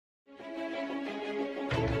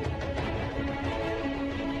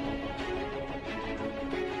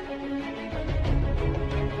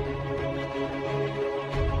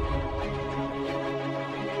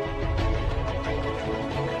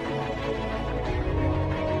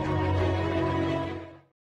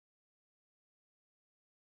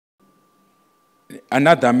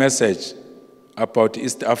another message about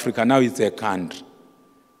East Africa. Now it's a country.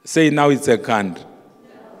 Say now it's a country.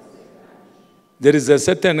 There is a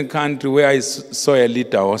certain country where I saw a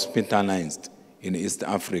leader hospitalized in East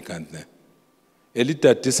Africa there. A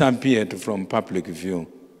leader disappeared from public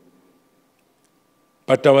view.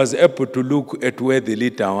 But I was able to look at where the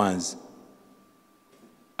leader was.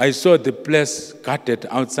 I saw the place guarded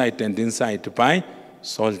outside and inside by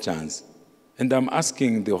soldiers. And I'm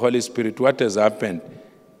asking the Holy Spirit, what has happened?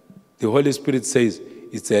 The Holy Spirit says,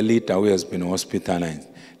 it's a leader who has been hospitalized.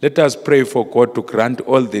 Let us pray for God to grant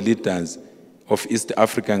all the leaders of East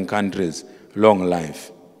African countries long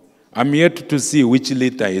life. I'm yet to see which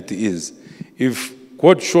leader it is. If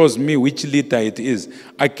God shows me which leader it is,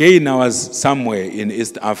 again I was somewhere in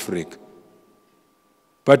East Africa.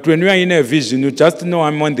 But when you are in a vision, you just know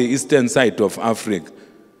I'm on the eastern side of Africa.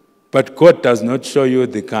 But God does not show you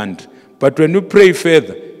the country. But when you pray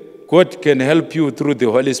further, God can help you through the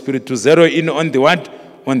Holy Spirit to zero in on the what?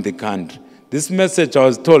 On the country. This message I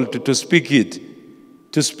was told to speak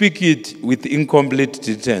it with incomplete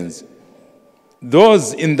details.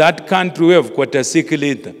 Those in that country who have got a sick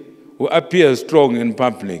leader, who appears strong in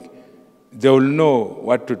public, they will know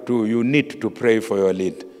what to do. You need to pray for your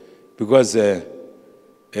leader. Because there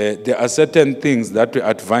are certain things that we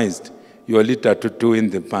advised your leader to do in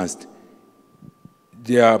the past.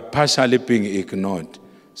 They are partially being ignored.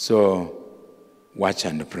 So watch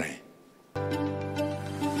and pray.